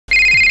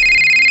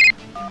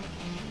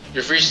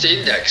You've reached the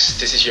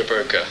index. This is your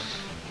broker.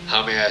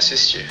 How may I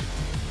assist you?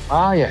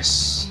 Ah,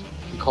 yes.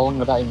 I'm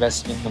calling about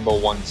investment number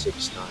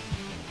 169.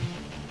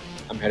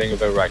 I'm heading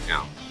over right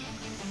now.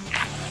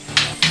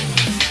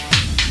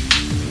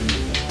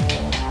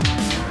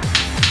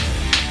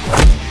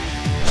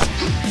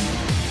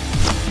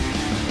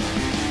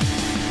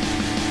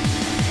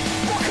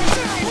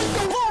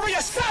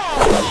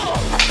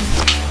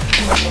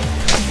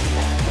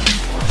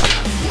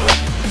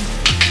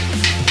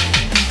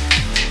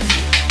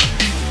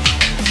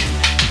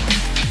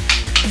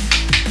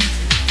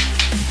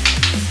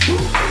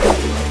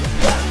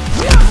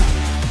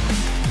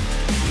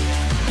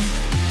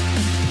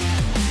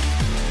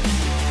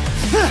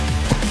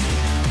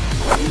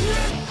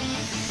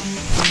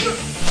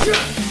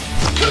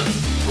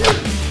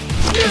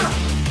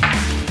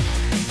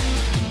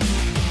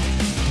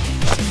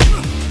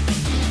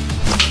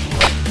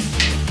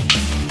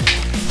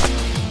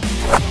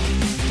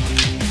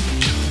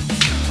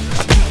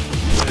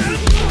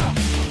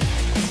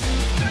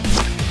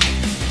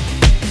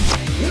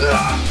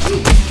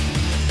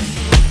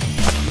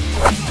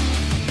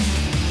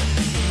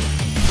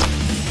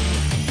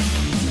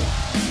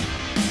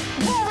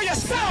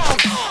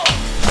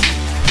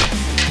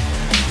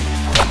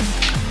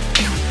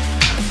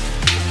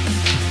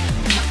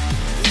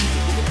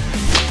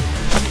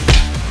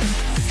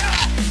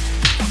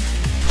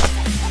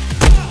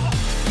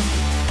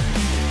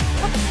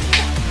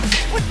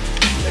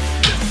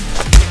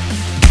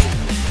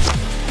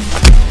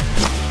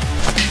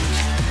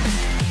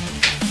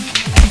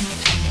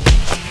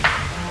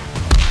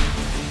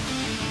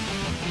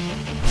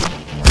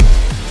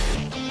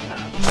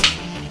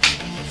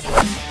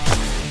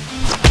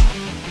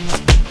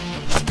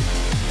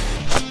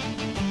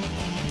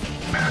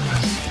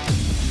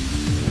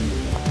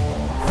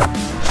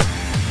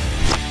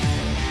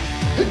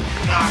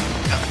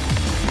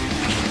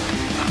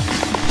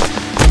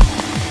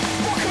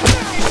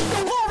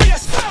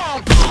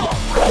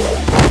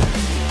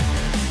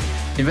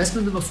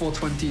 Investment number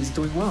 420 is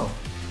doing well,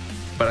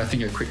 but I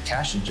think a quick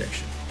cash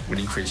injection would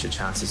increase your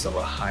chances of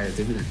a higher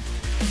dividend.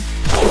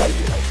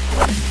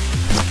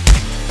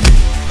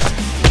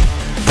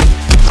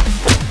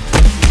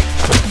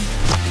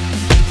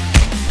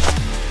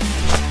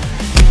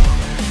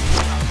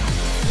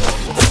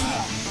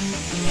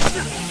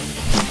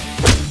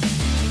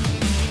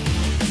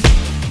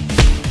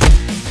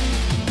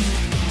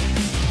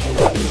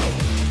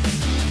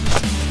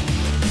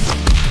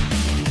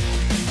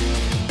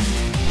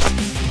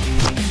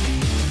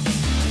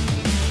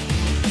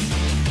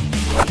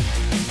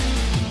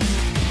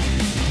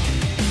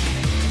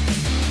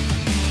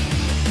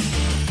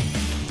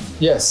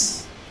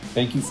 Yes,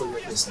 thank you for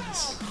your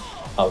business.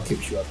 I'll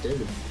keep you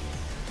updated.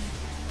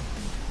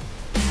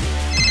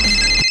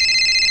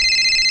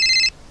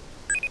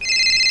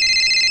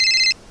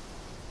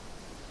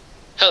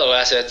 Hello,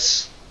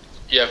 assets.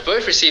 You have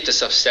both received a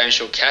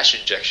substantial cash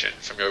injection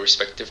from your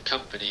respective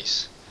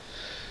companies.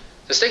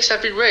 The stakes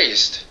have been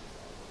raised.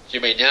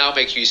 You may now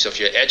make use of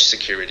your edge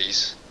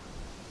securities.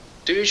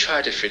 Do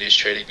try to finish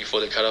trading before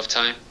the cutoff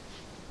time.